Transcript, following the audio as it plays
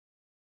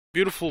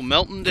Beautiful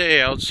melting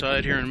day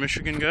outside here in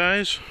Michigan,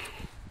 guys.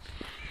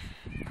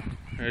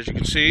 As you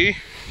can see,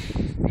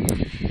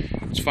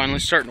 it's finally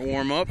starting to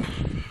warm up.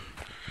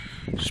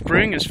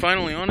 Spring is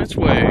finally on its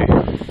way.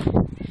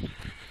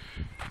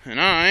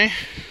 And I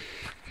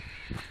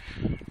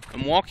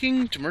am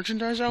walking to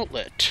Merchandise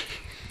Outlet.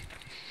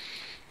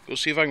 Go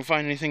see if I can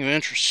find anything of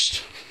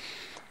interest.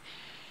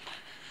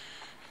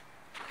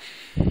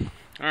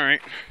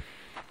 Alright.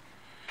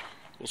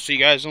 We'll see you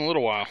guys in a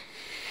little while.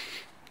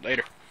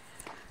 Later.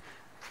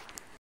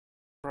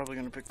 Probably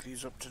going to pick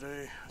these up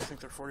today. I think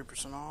they're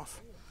 40%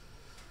 off.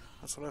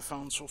 That's what I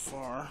found so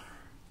far.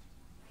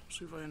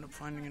 See if I end up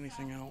finding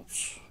anything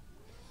else.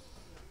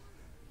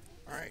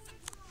 Alright.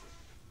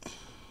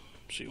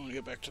 See you when I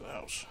get back to the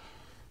house.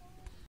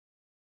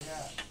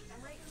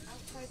 I'm right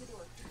outside the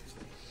door.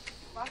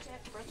 Watch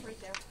it. Brett's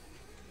right there.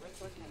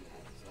 Brett's looking at you.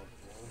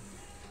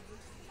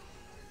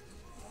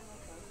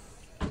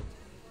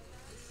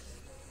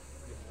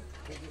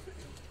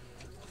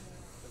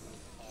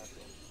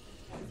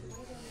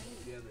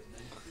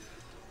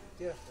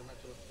 Yeah.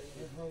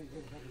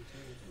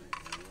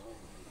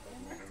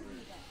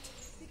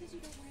 Because you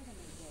don't wear them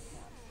when you get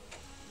up.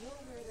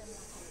 You'll wear them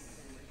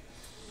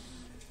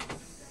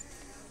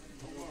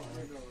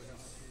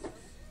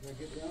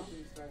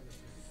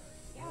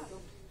Yeah.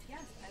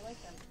 Yes, I like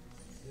them.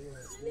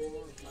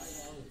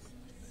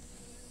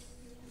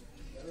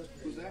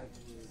 Who's that?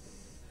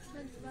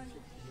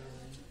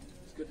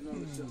 It's good to know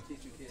they're still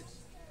teaching kids.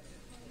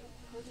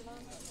 Where's your mom?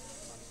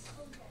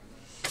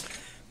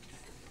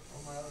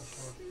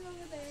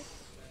 Over there.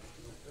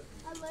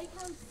 I like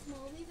how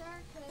small these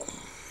are because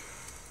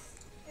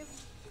if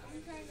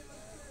I'm trying to look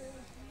for a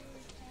new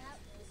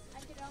cap, I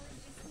could always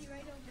just see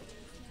right over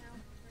these now.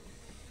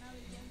 When I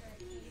was younger.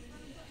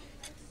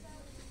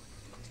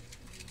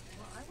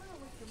 Well, I want to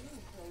look for new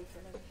clothes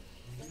and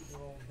These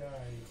are old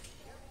guys.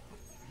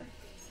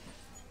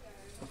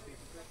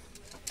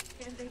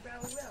 and they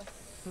probably will.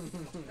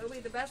 They'll be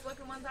the best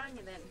looking ones on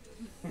you then.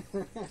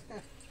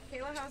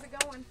 Kayla, how's it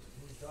going?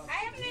 I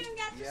haven't even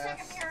got the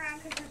second pair on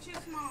because they're too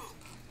small.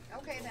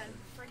 Okay then,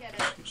 forget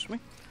it. Excuse me.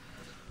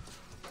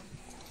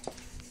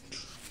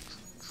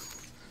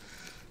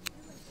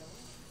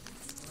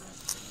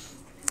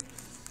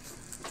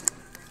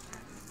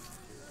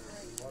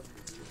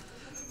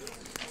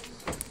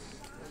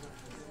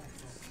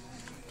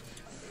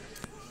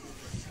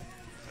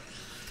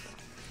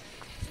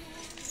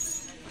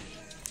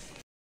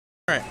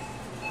 Alright.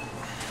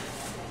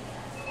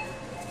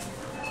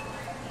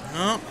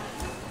 No.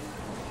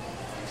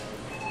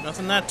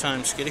 Nothing that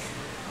time, Skitty.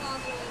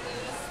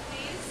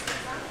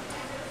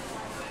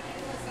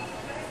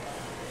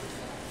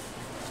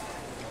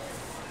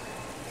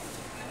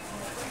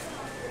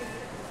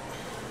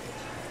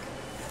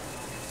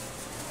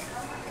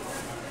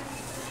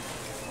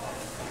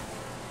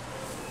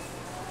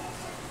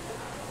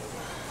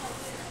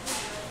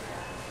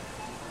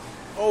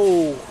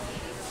 Oh,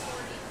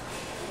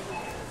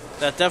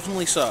 that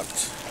definitely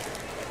sucked.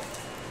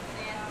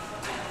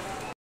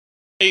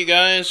 Hey you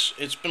guys,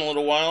 it's been a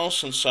little while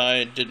since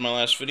I did my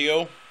last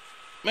video.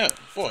 Man,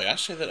 boy, I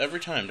say that every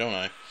time, don't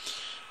I?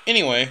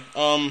 Anyway,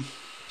 the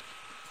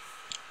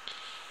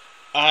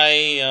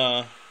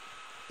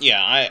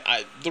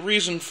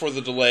reason for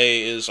the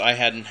delay is I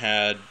hadn't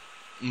had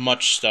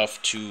much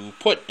stuff to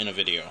put in a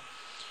video.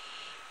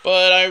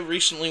 But I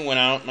recently went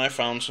out and I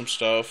found some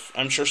stuff.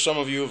 I'm sure some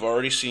of you have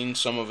already seen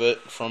some of it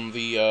from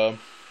the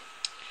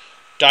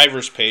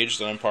Divers page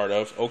that I'm part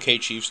of, OK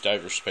Chiefs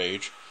Divers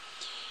page.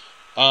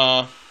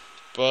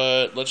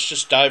 But let's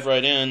just dive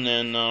right in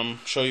and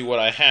show you what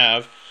I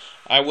have.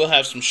 I will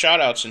have some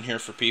shout-outs in here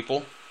for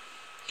people.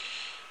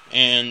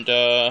 And,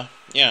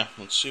 yeah,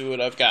 let's see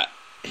what I've got.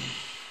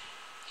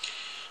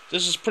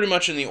 This is pretty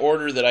much in the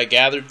order that I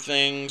gathered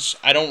things.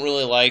 I don't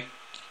really like,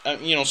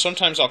 you know,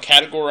 sometimes I'll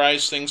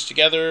categorize things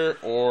together,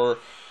 or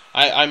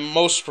I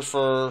most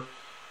prefer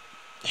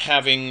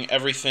having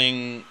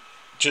everything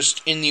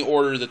just in the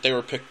order that they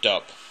were picked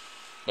up.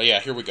 But yeah,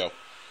 here we go.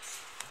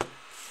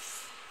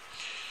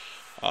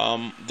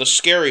 The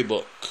Scary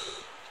Book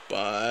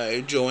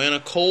by Joanna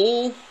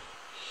Cole.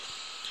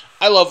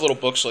 I love little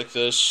books like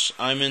this.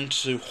 I'm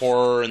into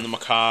horror and the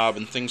macabre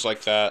and things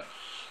like that.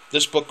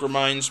 This book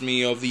reminds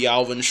me of the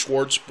Alvin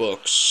Schwartz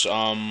books.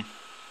 I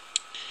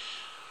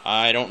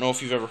don't know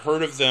if you've ever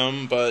heard of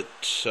them,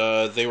 but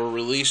they were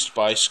released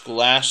by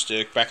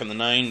Scholastic back in the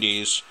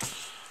 90s,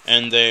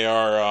 and they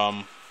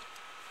are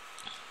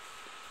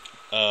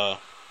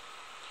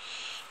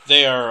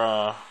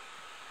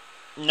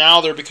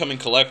now they're becoming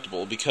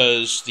collectible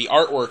because the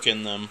artwork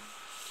in them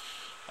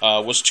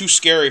was too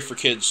scary for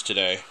kids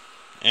today.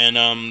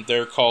 And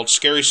they're called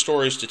Scary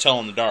Stories to Tell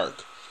in the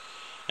Dark.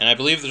 And I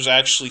believe there's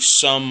actually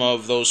some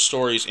of those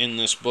stories in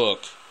this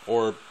book,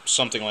 or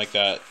something like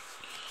that.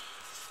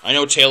 I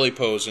know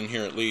Tailypo's in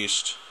here at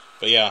least.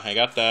 But yeah, I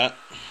got that.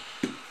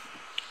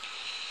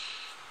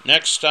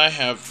 Next I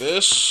have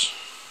this.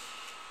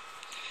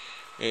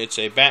 It's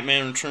a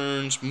Batman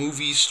Returns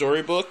movie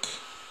storybook.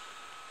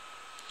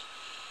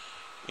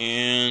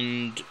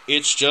 And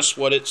it's just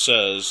what it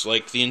says.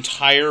 Like, the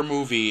entire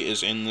movie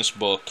is in this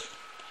book.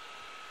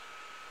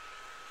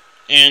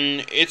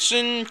 And it's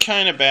in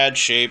kind of bad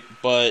shape,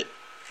 but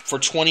for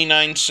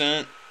 29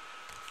 cents,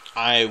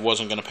 I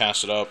wasn't going to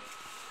pass it up.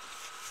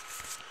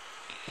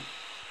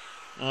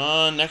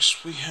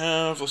 Next we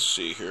have, let's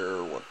see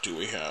here, what do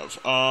we have?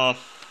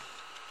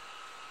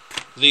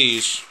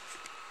 These.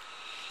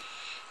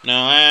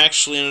 Now, I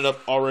actually ended up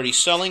already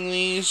selling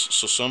these,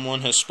 so someone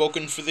has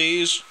spoken for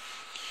these.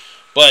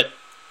 But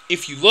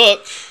if you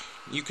look,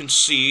 you can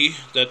see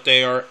that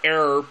they are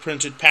error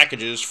printed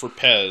packages for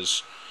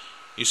Pez.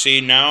 You see,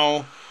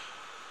 now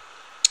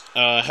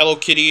Hello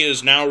Kitty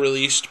is now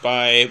released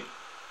by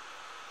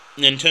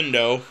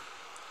Nintendo,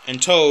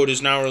 and Toad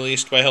is now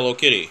released by Hello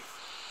Kitty.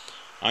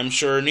 I'm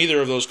sure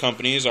neither of those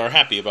companies are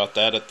happy about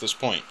that at this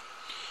point.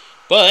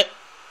 But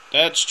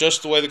that's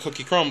just the way the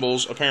cookie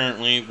crumbles,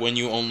 apparently, when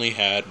you only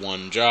had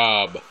one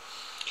job.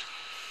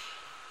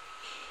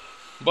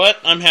 But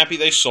I'm happy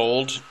they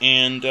sold,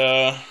 and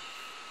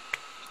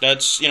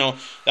that's,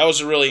 that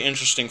was a really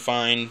interesting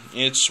find.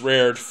 It's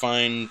rare to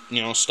find,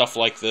 stuff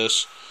like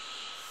this.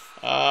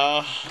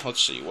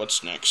 Let's see,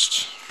 what's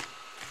next?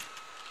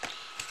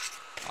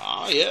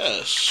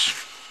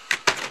 Yes.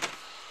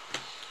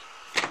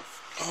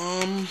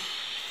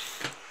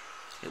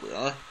 Here we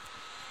are.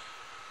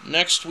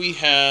 Next we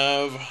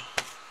have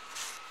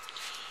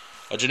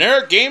a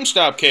generic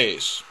GameStop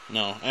case.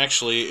 No,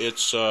 actually,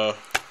 it's, nope.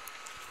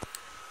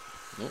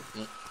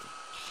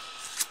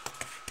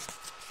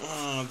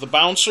 The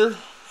bouncer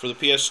for the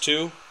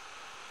PS2.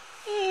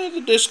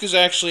 The disc is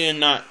actually in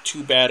not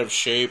too bad of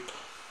shape.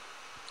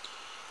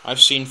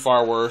 I've seen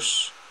far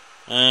worse.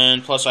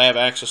 And plus I have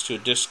access to a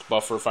disc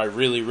buffer if I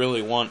really,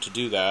 really want to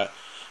do that.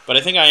 But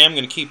I think I am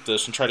going to keep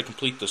this and try to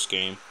complete this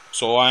game.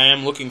 So I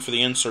am looking for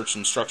the inserts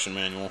instruction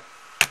manual.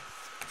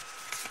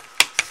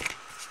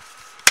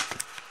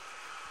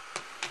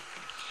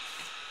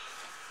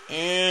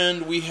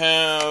 And we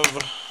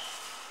have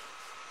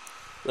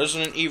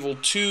Resident Evil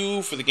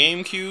 2 for the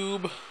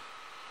GameCube.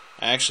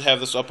 I actually have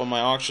this up on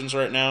my auctions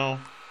right now.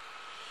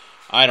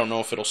 I don't know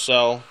if it'll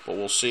sell, but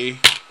we'll see.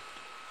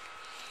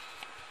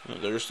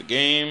 There's the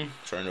game.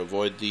 Trying to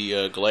avoid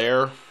the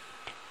glare.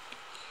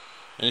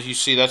 And as you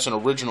see, that's an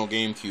original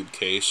GameCube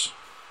case.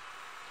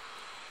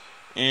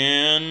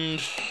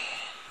 And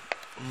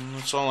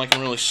that's all I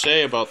can really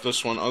say about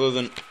this one, other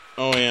than,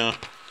 oh yeah,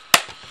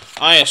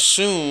 I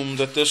assume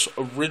that this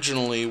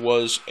originally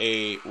was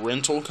a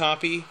rental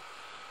copy.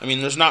 I mean,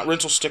 there's not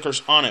rental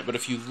stickers on it, but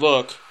if you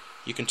look,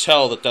 you can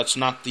tell that that's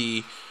not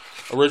the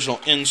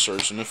original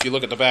inserts. And if you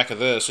look at the back of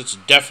this, it's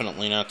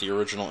definitely not the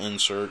original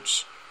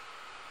inserts.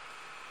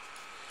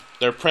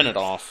 They're printed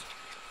off.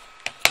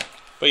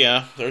 But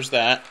yeah, there's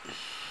that.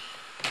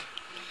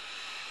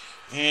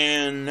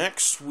 And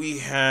next we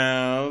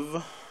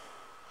have,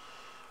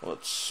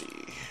 let's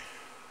see.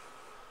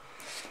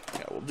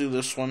 Yeah, we'll do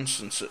this one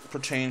since it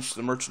pertains to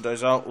the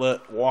merchandise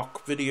outlet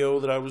walk video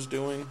that I was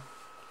doing.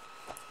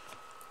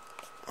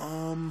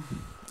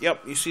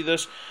 Yep, you see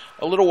this?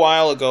 A little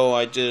while ago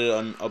I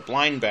did a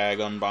blind bag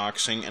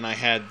unboxing, and I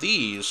had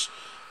these,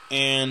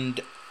 and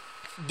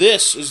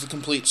this is the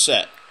complete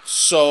set.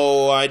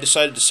 So I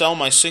decided to sell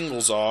my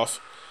singles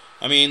off.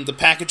 I mean, the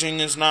packaging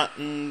is not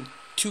in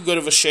too good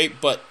of a shape,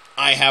 but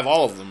I have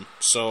all of them,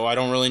 so I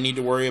don't really need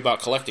to worry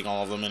about collecting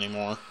all of them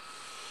anymore.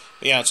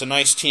 But yeah, it's a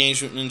nice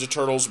Teenage Mutant Ninja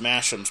Turtles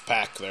Mashems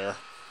pack there.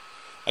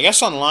 I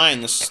guess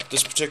online this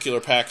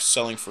particular pack is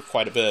selling for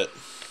quite a bit.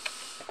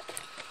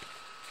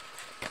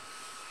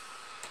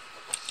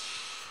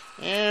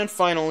 And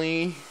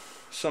finally,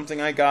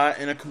 something I got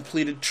in a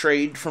completed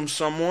trade from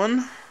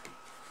someone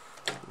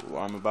who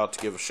I'm about to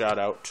give a shout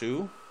out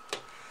to.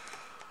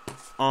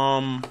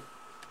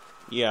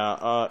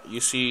 You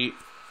see,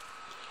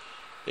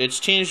 it's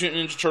Teenage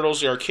Mutant Ninja Turtles,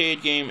 the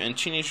arcade game, and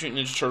Teenage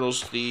Mutant Ninja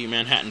Turtles, the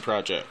Manhattan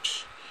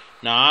Project.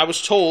 Now, I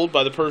was told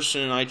by the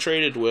person I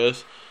traded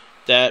with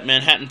that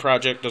Manhattan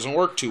Project doesn't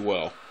work too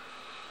well.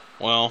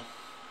 Well,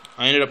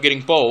 I ended up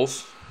getting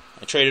both.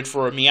 I traded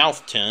for a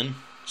Meowth tin,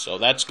 so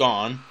that's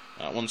gone.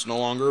 That one's no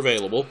longer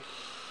available.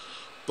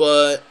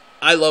 But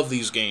I love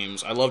these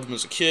games. I loved them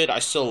as a kid. I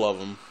still love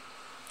them.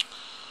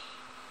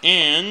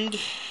 And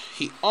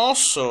he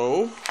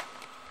also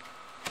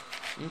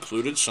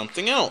included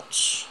something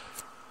else.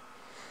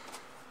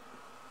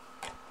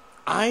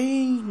 I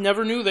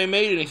never knew they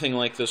made anything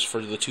like this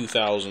for the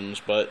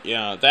 2000s, but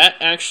yeah, that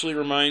actually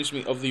reminds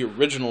me of the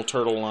original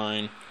Turtle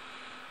line.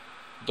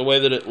 The way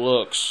that it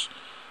looks.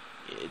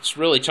 It's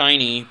really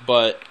tiny,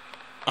 but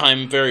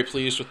I'm very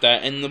pleased with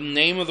that. And the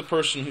name of the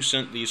person who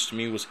sent these to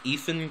me was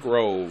Ethan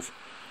Grove.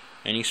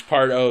 And he's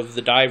part of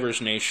the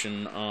Divers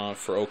Nation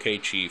for OK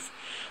Chief.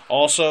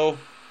 Also,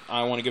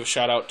 I want to give a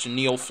shout out to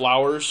Neil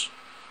Flowers.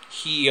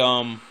 He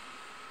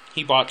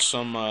bought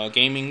some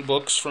gaming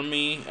books from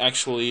me.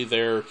 Actually,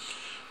 they're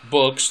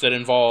books that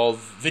involve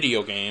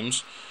video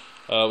games.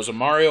 It was a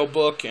Mario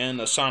book and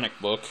a Sonic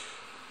book.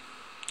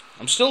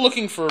 I'm still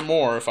looking for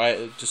more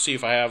to see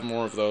if I have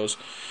more of those.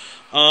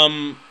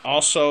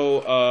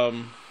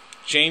 Also,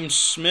 James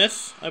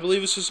Smith, I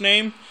believe is his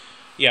name.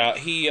 Yeah,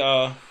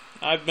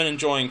 I've been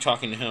enjoying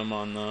talking to him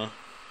on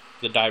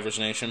the Divers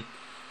Nation.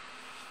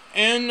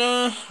 And,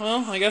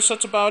 well, I guess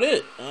that's about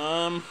it.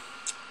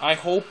 I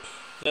hope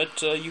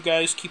that you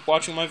guys keep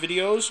watching my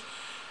videos,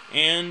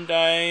 and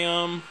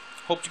I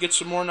hope to get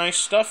some more nice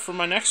stuff for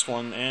my next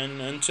one.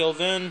 And until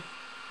then,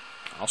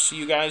 I'll see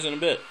you guys in a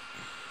bit.